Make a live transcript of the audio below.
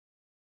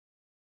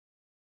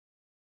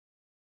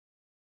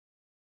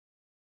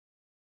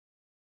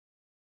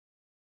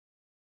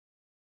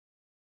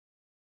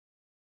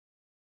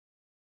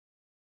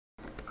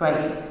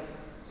Great.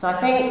 So I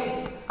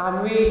think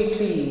I'm really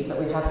pleased that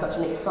we've had such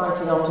an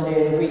exciting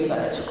afternoon of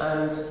research,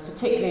 and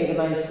particularly the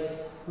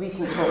most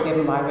recent talk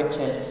given by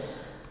Richard.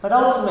 But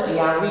ultimately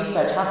our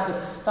research has to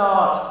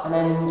start and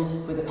end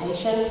with the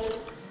patient.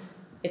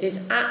 It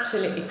is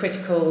absolutely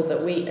critical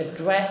that we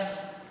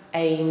address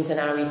aims in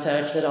our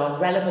research that are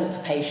relevant to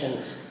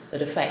patients,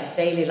 that affect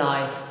daily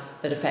life,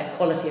 that affect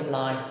quality of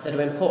life, that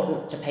are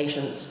important to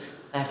patients,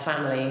 their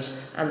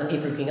families, and the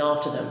people looking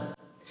after them.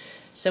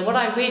 So what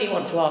I really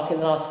want to ask in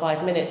the last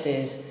 5 minutes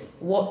is,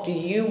 what do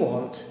you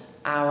want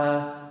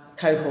our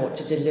cohort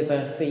to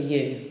deliver for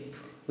you?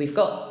 We've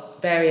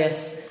got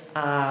various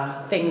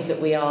things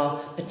that we are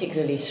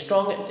particularly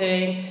strong at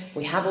doing.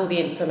 We have all the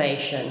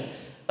information,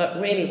 but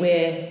really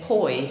we're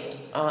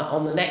poised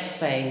on the next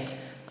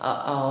phase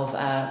of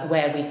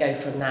where we go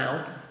from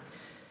now.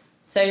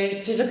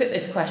 So to look at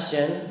this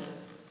question,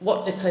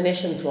 what do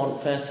clinicians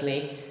want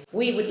firstly?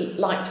 We would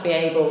like to be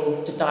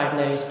able to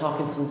diagnose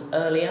Parkinson's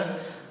earlier,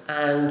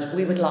 and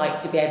we would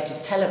like to be able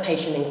to tell a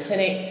patient in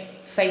clinic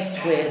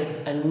faced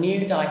with a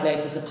new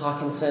diagnosis of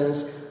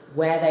Parkinson's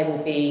where they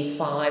will be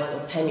 5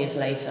 or 10 years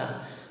later.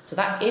 So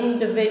that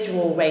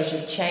individual rate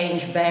of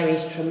change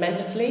varies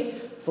tremendously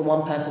from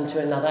one person to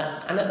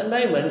another, and at the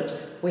moment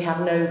we have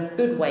no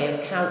good way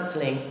of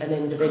counselling an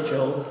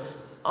individual,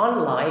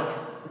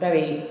 unlike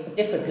very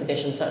different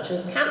conditions such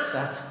as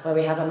cancer, where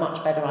we have a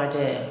much better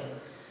idea.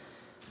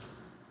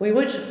 We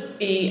would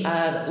be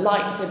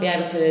like to be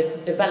able to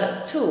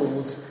develop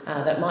tools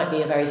that might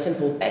be a very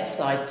simple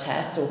bedside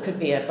test, or could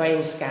be a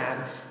brain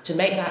scan, to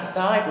make that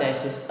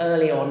diagnosis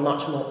early on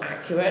much more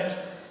accurate.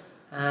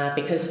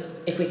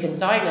 Because if we can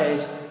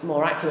diagnose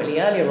more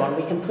accurately earlier on,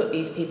 we can put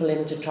these people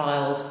into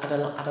trials at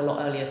a lot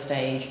earlier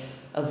stage,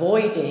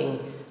 avoiding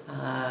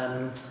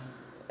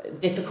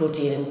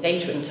difficulty in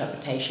data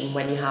interpretation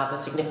when you have a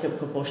significant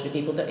proportion of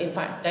people that in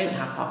fact don't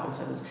have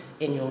Parkinson's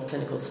in your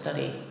clinical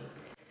study.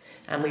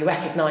 And we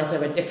recognise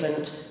there are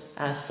different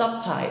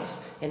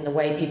subtypes in the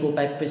way people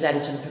both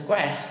present and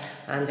progress,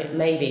 and it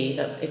may be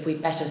that if we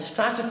better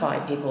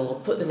stratify people or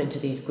put them into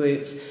these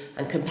groups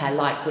and compare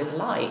like with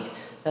like,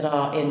 that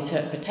our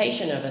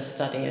interpretation of a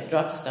study, a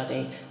drug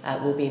study,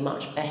 will be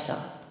much better.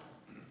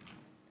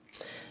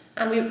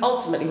 And we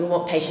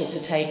want patients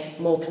to take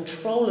more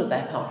control of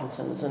their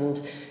Parkinson's,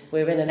 and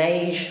we're in an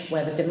age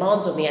where the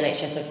demands on the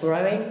NHS are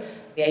growing,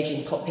 the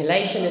ageing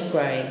population is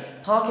growing,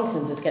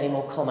 Parkinson's is getting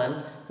more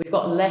common, we've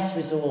got less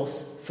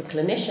resource for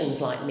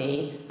clinicians like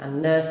me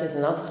and nurses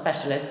and other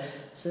specialists,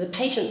 so the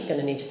patient's going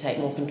to need to take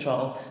more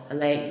control,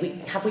 and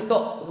have we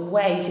got a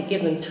way to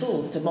give them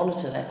tools to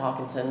monitor their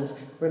Parkinson's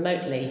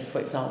remotely, for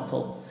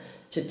example,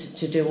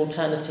 to do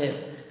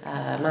alternative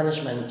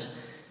management.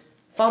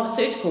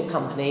 Pharmaceutical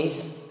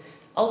companies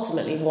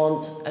ultimately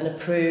want an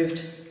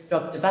approved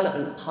drug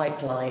development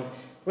pipeline.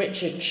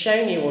 Richard's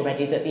shown you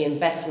already that the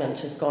investment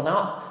has gone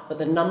up, but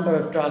the number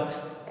of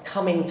drugs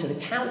coming to the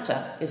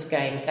counter is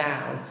going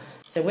down.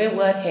 So we're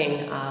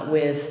working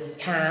with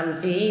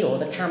CAMD, or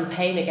the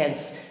Campaign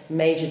Against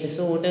Major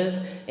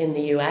Disorders in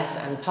the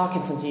US, and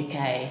Parkinson's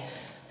UK.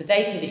 The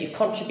data that you've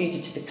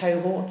contributed to the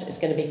cohort is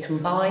going to be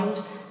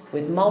combined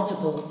with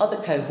multiple other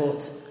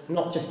cohorts,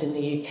 not just in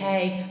the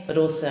UK, but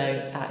also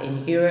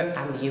in Europe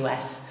and the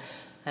US.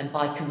 And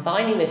by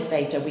combining this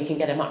data, we can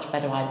get a much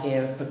better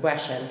idea of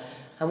progression,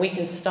 and we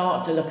can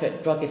start to look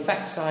at drug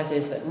effect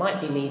sizes that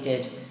might be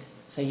needed.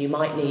 So you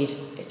might need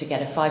to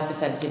get a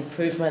 5%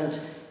 improvement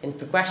in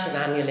progression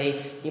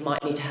annually, you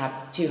might need to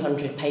have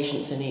 200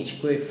 patients in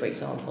each group, for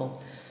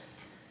example.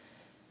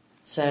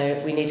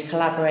 So we need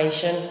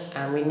collaboration,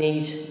 and we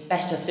need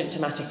better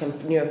symptomatic and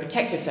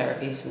neuroprotective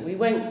therapies. We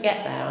won't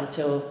get there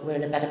until we're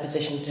in a better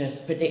position to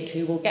predict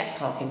who will get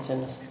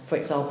Parkinson's, for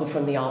example,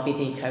 from the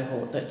RBD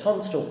cohort that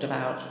Tom's talked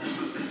about.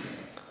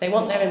 They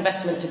want their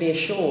investment to be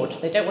assured.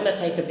 They don't want to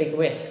take a big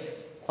risk,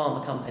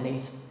 pharma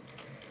companies.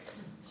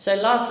 So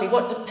lastly,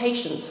 what do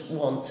patients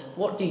want?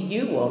 What do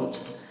you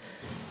want?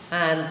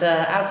 And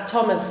as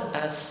Tom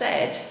has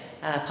said,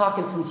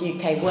 Parkinson's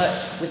UK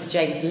worked with the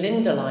James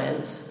Lind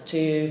Alliance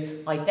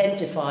to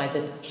identify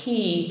the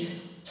key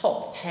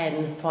top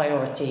 10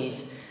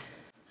 priorities.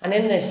 And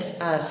in this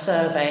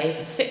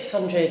survey,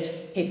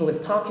 600 people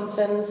with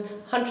Parkinson's,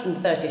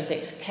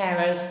 136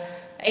 carers,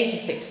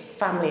 86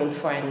 family and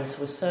friends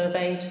were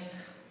surveyed.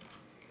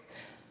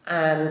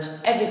 And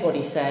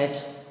everybody said,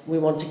 we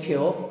want a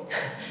cure.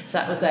 So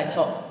that was their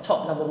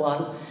top number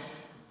one.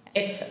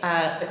 If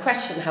the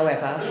question,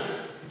 however,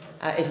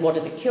 is what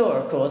is a cure,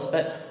 of course,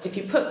 but if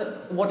you put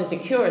the what is a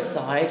cure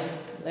aside,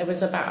 there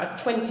was about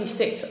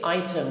 26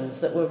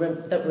 items that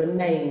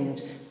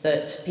remained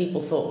that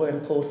people thought were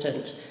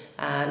important,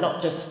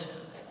 not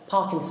just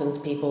Parkinson's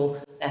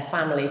people, their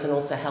families, and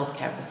also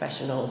healthcare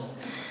professionals.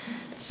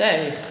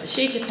 So the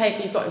sheet of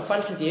paper you've got in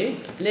front of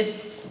you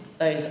lists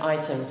those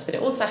items, but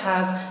it also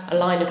has a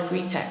line of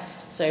free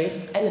text. So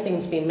if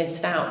anything's been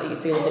missed out that you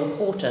feel is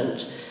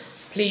important,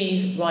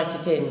 please write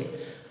it in.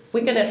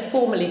 We're going to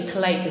formally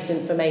collate this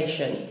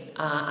information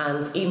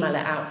and email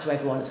it out to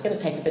everyone. It's going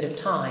to take a bit of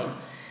time.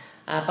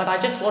 But I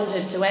just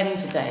wanted to end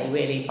today,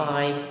 really,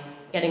 by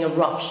getting a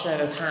rough show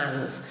of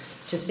hands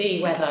to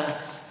see whether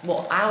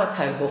what our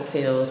cohort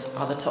feels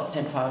are the top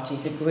 10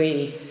 priorities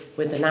agree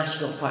with the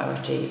national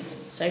priorities.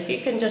 So if you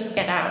can just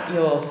get out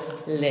your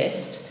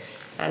list,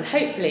 and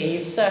hopefully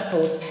you've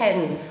circled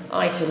 10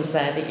 items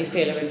there that you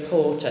feel are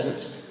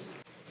important.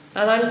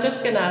 And I'm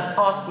just going to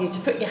ask you to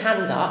put your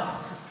hand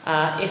up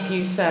if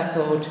you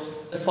circled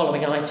the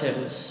following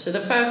items. So the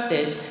first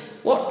is,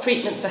 what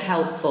treatments are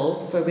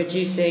helpful for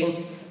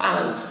reducing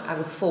balance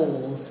and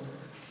falls?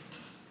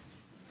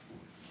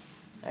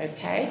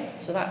 Okay,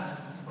 so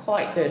that's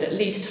quite good, at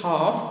least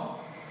half.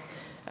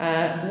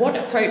 What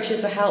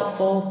approaches are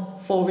helpful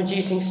for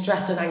reducing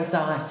stress and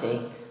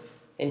anxiety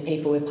in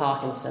people with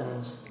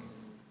Parkinson's?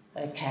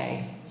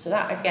 Okay, so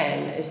that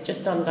again is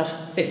just under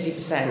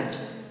 50%.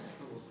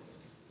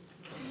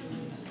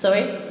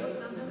 Sorry?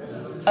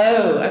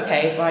 Oh,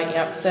 okay, right,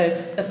 yep. So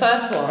the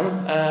first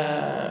one,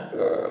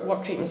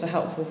 what treatments are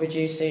helpful for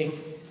reducing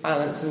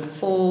balance and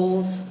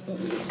falls?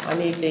 I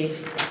need the...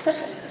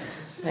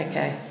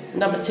 Okay,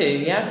 number 2,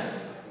 yeah?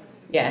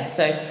 Yeah,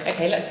 so,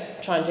 okay, let's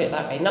try and do it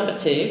that way. Number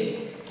 2,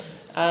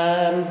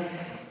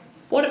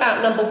 what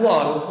about number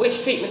 1?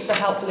 Which treatments are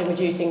helpful in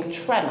reducing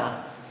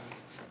tremor?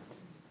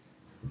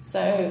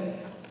 So,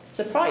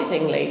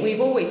 surprisingly,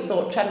 we've always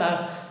thought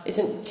tremor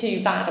isn't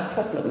too bad a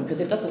problem because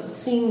it doesn't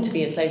seem to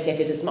be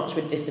associated as much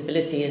with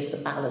disability as the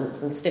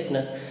balance and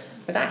stiffness.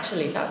 But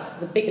actually, that's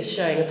the biggest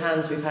showing of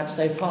hands we've had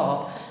so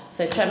far.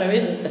 So tremor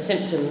is a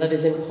symptom that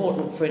is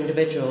important for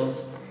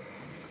individuals.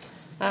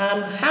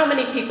 How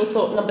many people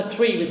thought number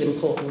 3 was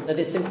important, that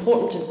it's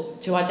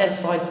important to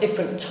identify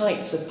different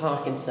types of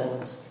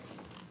Parkinson's?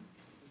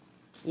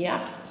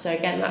 Yeah, so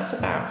again, that's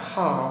about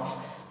half.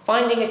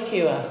 Finding a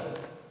cure.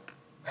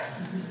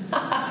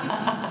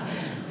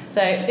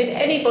 So, did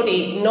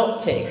anybody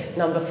not tick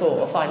number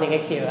 4, finding a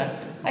cure?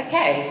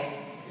 Okay,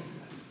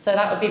 so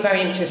that would be very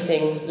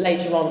interesting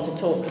later on to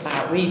talk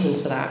about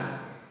reasons for that.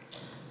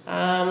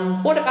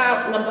 What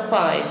about number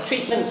 5,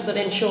 treatments that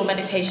ensure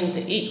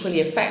medications are equally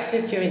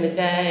effective during the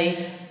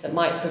day, that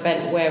might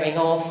prevent wearing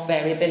off,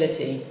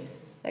 variability?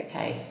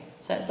 Okay,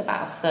 so it's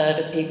about a third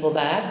of people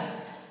there.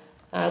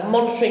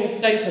 Monitoring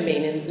of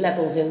dopamine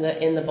levels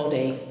in the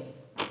body.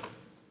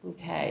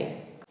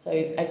 Okay, so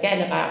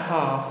again about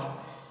half.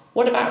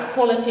 What about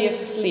quality of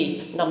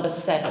sleep, number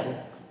 7?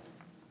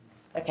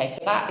 Okay,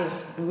 so that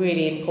is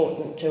really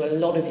important to a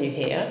lot of you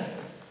here.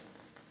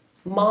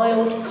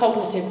 Mild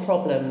cognitive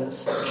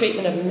problems,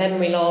 treatment of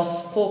memory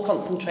loss, poor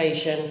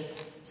concentration,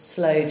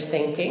 slowed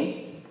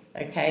thinking.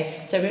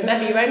 Okay, so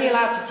remember you're only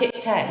allowed to tick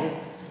 10.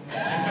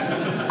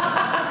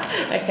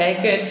 Okay,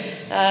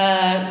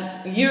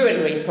 good.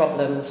 Urinary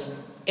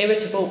problems,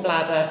 irritable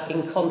bladder,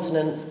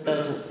 incontinence,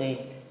 urgency.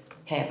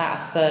 Okay, about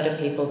a third of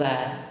people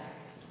there.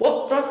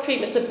 What drug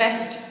treatments are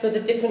best for the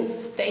different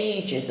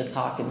stages of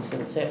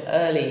Parkinson's, so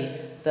early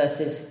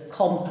versus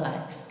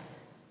complex?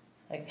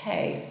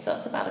 Okay, so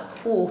that's about a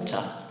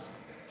quarter.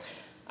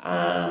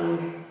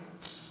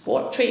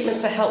 What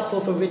treatments are helpful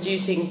for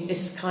reducing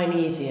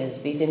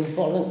dyskinesias, these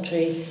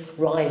involuntary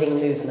writhing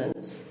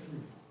movements?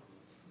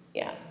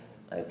 Yeah,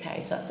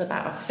 okay, so that's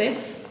about a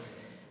fifth.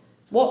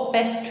 What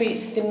best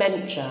treats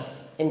dementia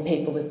in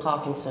people with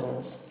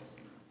Parkinson's?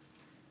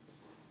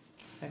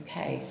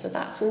 Okay, so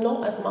that's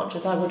not as much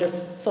as I would have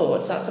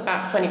thought, so that's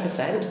about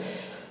 20%.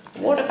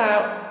 What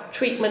about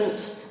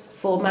treatments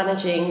for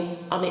managing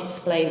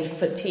unexplained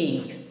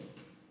fatigue?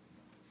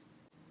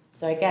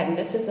 So again,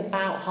 this is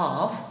about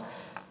half.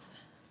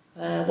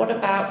 What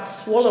about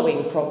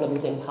swallowing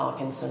problems in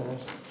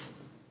Parkinson's?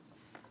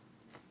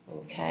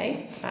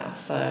 Okay, it's about a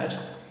third.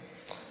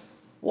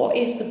 What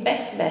is the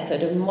best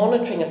method of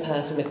monitoring a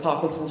person with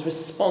Parkinson's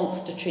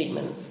response to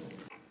treatments?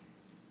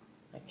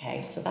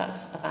 Okay, so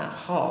that's about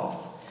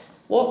half.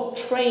 What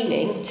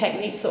training,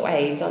 techniques or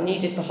aids are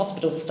needed for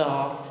hospital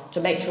staff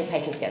to make sure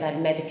patients get their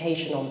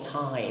medication on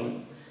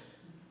time?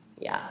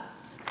 Yeah,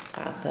 that's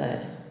about a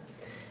third.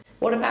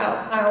 What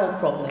about bowel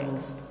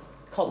problems,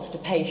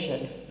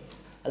 constipation?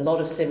 A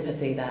lot of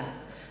sympathy there.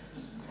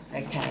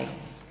 Okay.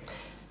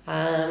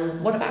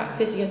 What about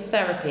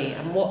physiotherapy,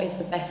 and what is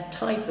the best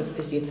type of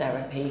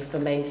physiotherapy for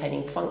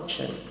maintaining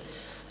function?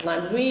 And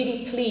I'm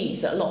really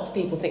pleased that a lot of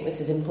people think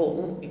this is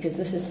important, because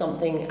this is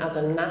something as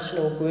a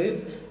national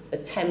group, the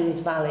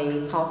Thames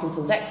Valley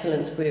Parkinson's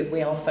Excellence Group,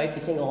 we are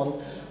focusing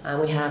on, and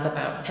we have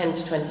about 10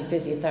 to 20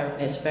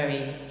 physiotherapists,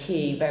 very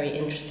key, very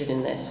interested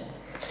in this.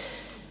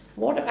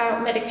 What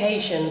about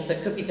medications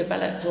that could be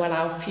developed to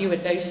allow fewer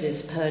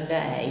doses per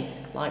day,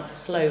 like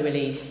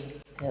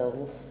slow-release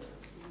pills?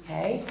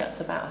 Okay, so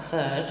that's about a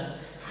third.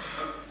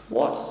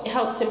 What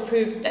helps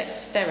improve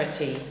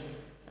dexterity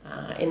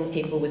in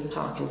people with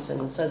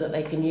Parkinson's so that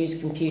they can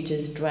use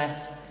computers,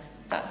 dress?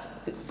 That's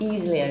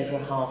easily over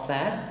half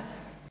there.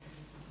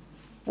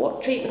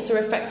 What treatments are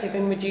effective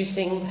in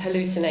reducing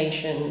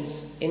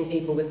hallucinations in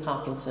people with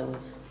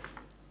Parkinson's?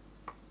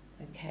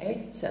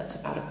 Okay, so that's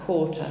about a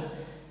quarter.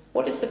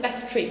 What is the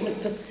best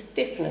treatment for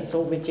stiffness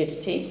or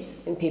rigidity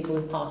in people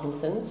with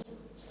Parkinson's?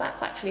 So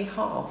that's actually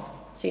half.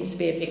 Seems to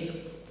be a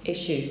big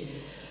issue.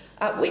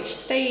 At which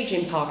stage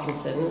in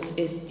Parkinson's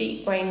is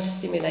deep brain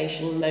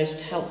stimulation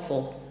most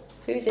helpful?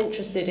 Who's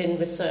interested in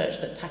research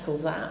that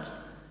tackles that?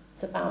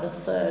 It's about a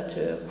third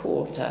to a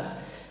quarter.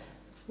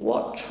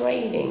 What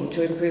training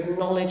to improve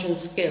knowledge and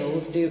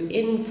skills do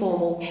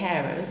informal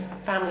carers,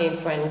 family and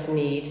friends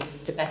need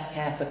to best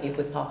care for people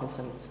with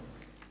Parkinson's?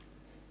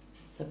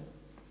 It's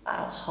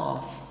about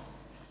half.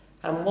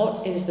 And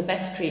what is the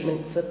best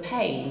treatment for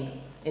pain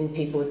in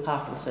people with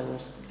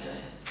Parkinson's?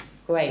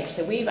 Great.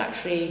 So we've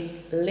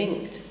actually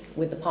linked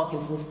with the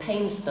Parkinson's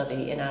pain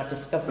study in our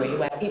discovery,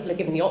 where people are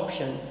given the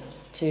option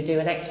to do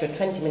an extra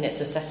 20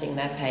 minutes assessing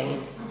their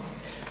pain.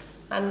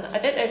 And I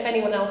don't know if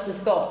anyone else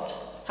has got,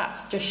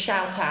 perhaps just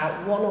shout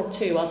out one or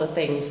two other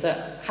things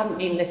that haven't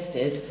been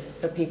listed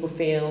that people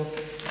feel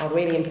are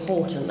really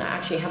important that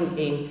actually haven't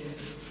been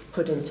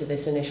put into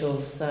this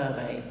initial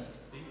survey.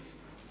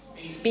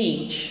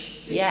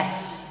 Speech,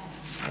 yes.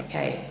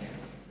 Okay,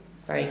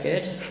 very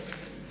good.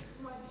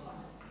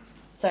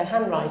 So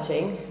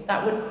handwriting,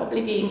 that would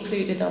probably be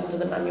included under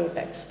the manual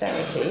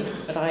dexterity,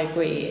 but I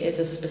agree it is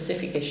a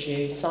specific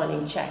issue,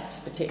 signing cheques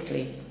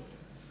particularly.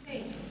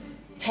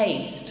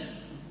 Taste,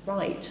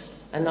 right,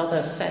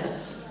 another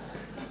sense.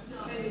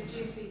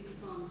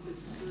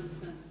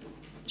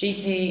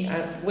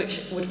 GP,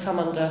 which would come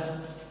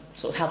under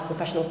sort of health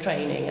professional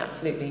training,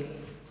 absolutely.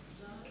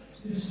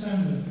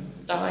 Dystonia.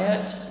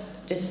 Diet,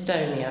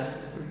 dystonia.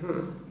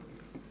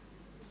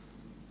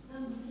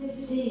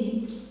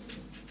 15.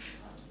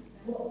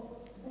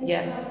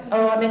 Yeah.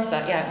 Oh, I missed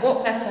that. Yeah.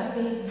 What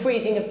better?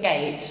 Freezing of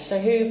gait. So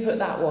who put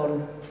that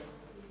one?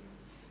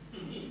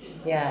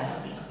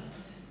 Yeah.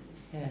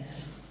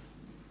 Yes.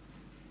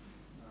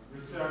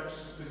 Research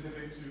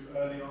specific to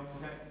early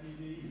onset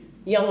PD?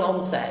 Young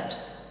onset.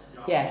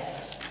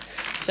 Yes.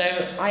 So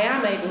I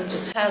am able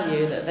to tell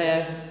you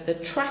that the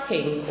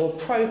tracking or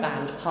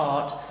proband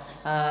part,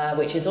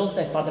 which is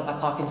also funded by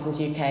Parkinson's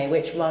UK,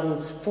 which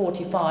runs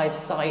 45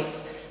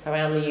 sites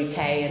around the UK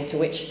and to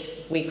which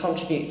we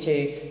contribute to,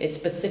 is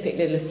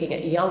specifically looking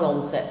at young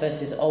onset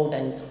versus old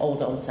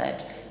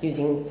onset,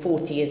 using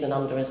 40 years and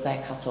under as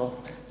their cut-off.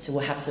 So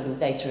we'll have some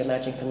data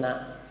emerging from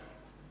that.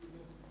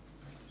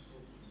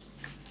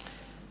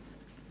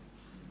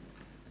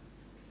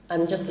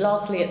 And just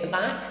lastly at the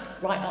back,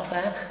 right up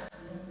there.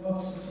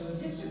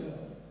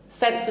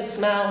 Sense of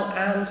smell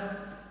and...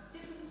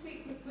 Different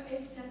treatment for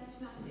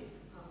asymptomatic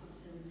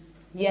Parkinson's.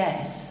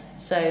 Yes,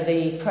 so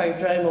the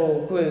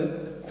prodromal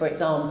group, for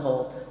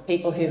example,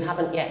 people who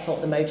haven't yet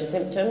got the motor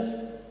symptoms.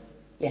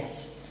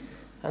 Yes,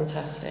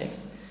 fantastic.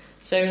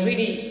 So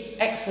really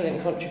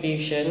excellent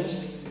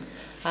contributions.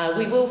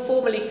 We will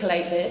formally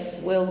collate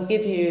this. We'll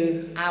give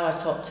you our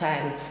top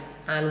 10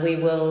 and we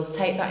will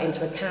take that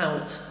into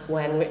account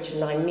when Richard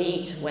and I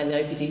meet, when the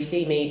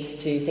OPDC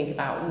meets, to think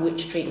about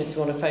which treatments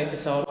we want to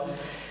focus on.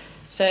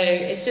 So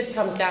it just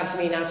comes down to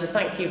me now to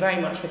thank you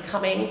very much for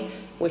coming,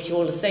 wish you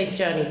all a safe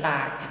journey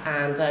back,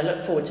 and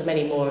look forward to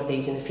many more of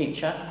these in the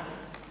future.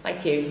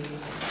 Thank you.